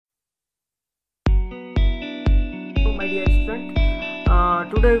my dear student.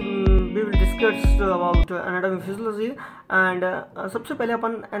 Today we will discuss about anatomy physiology and सबसे पहले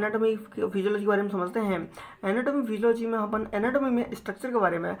अपन anatomy physiology के बारे में समझते हैं। एनाटॉमी फिजियोलॉजी में अपन एनाटॉमी में स्ट्रक्चर के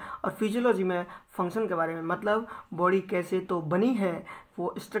बारे में और फिजियोलॉजी में फंक्शन के बारे में, मतलब बॉडी कैसे तो बनी है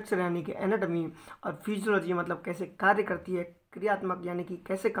वो स्ट्रक्चर यानी कि एनाटॉमी, और फिजियोलॉजी मतलब कैसे कार्य करती है, क्रियात्मक यानी कि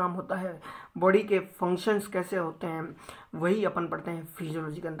कैसे काम होता है, बॉडी के फंक्शंस कैसे होते हैं, वही अपन पढ़ते हैं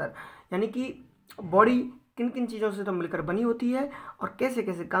फिजियोलॉजी के अंदर। यानी कि बॉडी किन किन चीज़ों से तो मिलकर बनी होती है और कैसे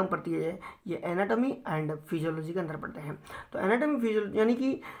कैसे काम करती है, ये एनाटॉमी एंड फिजियोलॉजी के अंदर पढ़ते हैं। तो एनाटॉमी फिजियोलॉजी यानी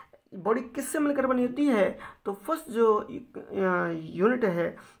कि बॉडी किससे मिलकर बनी होती है, तो फर्स्ट जो यूनिट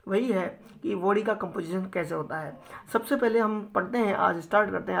है वही है कि बॉडी का कंपोजिशन कैसे होता है। सबसे पहले हम पढ़ते हैं, आज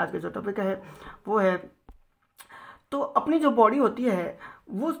स्टार्ट करते हैं। आज का जो टॉपिक है वो है, तो अपनी जो बॉडी होती है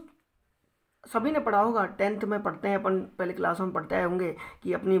वो सभी ने पढ़ा होगा, 10th में पढ़ते हैं अपन, पहले क्लासों में पढ़ते आए होंगे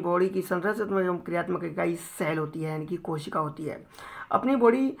कि अपनी बॉडी की संरचनात्मक एवं क्रियात्मक इकाई सेल होती है यानी कि कोशिका होती है। अपनी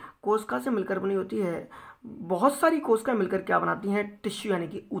बॉडी कोशिका से मिलकर बनी होती है। बहुत सारी कोशिकाएं मिलकर क्या बनाती हैं, टिश्यू यानी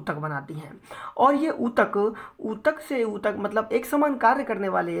कि ऊतक बनाती हैं। और ये ऊतक से ऊतक मतलब एक समान कार्य करने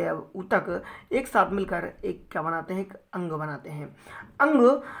वाले ऊतक एक साथ मिलकर एक क्या बनाते हैं, एक अंग बनाते हैं।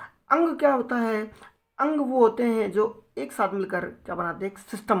 अंग क्या होता है, अंग वो होते हैं जो एक साथ मिलकर क्या बनाते हैं, एक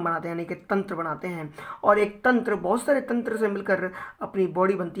सिस्टम बनाते हैं यानी कि तंत्र बनाते हैं। और एक तंत्र बहुत सारे तंत्र से मिलकर अपनी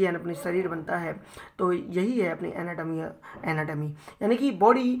बॉडी बनती है, अपनी शरीर बनता है। तो यही है अपनी एनाटॉमी यानी कि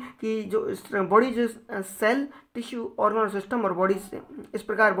बॉडी की जो सेल, टिश्यू, ऑर्गन और सिस्टम और बॉडी से इस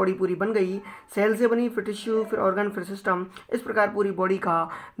प्रकार बॉडी पूरी बन गई। सेल से बनी, फिर टिश्यू, फिर ऑर्गन, फिर सिस्टम, इस प्रकार पूरी बॉडी का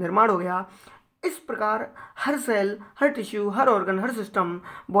निर्माण हो गया। इस प्रकार हर सेल, हर टिश्यू, हर ऑर्गन, हर सिस्टम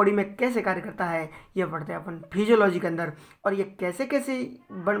बॉडी में कैसे कार्य करता है ये पढ़ते हैं अपन फिजियोलॉजी के अंदर। और ये कैसे कैसे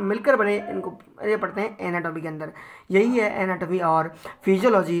मिलकर बने इनको ये पढ़ते हैं एनाटॉमी के अंदर। यही है एनाटॉमी और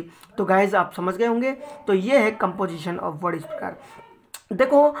फिजियोलॉजी। तो गाइज आप समझ गए होंगे। तो ये है कंपोजिशन ऑफ बॉडी। इस प्रकार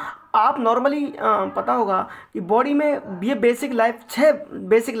देखो, आप नॉर्मली पता होगा कि बॉडी में ये छह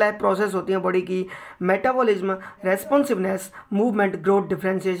बेसिक लाइफ प्रोसेस होती हैं बॉडी की: metabolism, responsiveness, movement, growth,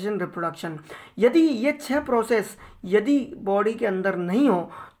 differentiation, reproduction. यदि ये 6 प्रोसेस यदि बॉडी के अंदर नहीं हो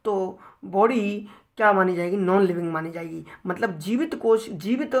तो बॉडी क्या मानी जाएगी, नॉन लिविंग मानी जाएगी। मतलब जीवित कोश,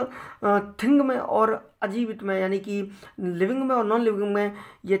 जीवित थिंग में और अजीवित में यानी कि लिविंग में और नॉन लिविंग में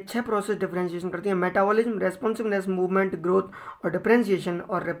ये 6 प्रोसेस डिफरेंशिएशन करती हैं: मेटाबॉलिज्म, रेस्पॉन्सिवनेस, मूवमेंट, ग्रोथ और डिफरेंशिएशन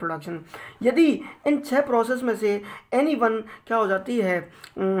और रिप्रोडक्शन। यदि इन 6 प्रोसेस में से एनी वन क्या हो जाती है,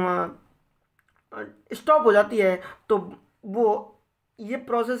 स्टॉप हो जाती है, तो वो ये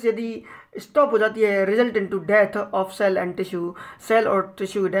प्रोसेस यदि स्टॉप हो जाती है, result into death of cell and tissue. Cell और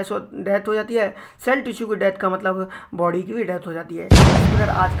टिश्यू की डेथ हो जाती है। सेल टिश्यू की डेथ का मतलब बॉडी की भी डेथ हो जाती है। अगर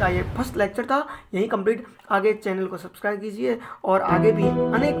आज का ये फर्स्ट लेक्चर था, यही कंप्लीट। आगे चैनल को सब्सक्राइब कीजिए और आगे भी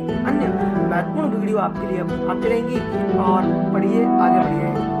अनेक अन्य महत्वपूर्ण वीडियो आपके लिए आती रहेंगी। और पढ़िए, आगे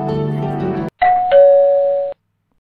बढ़िए।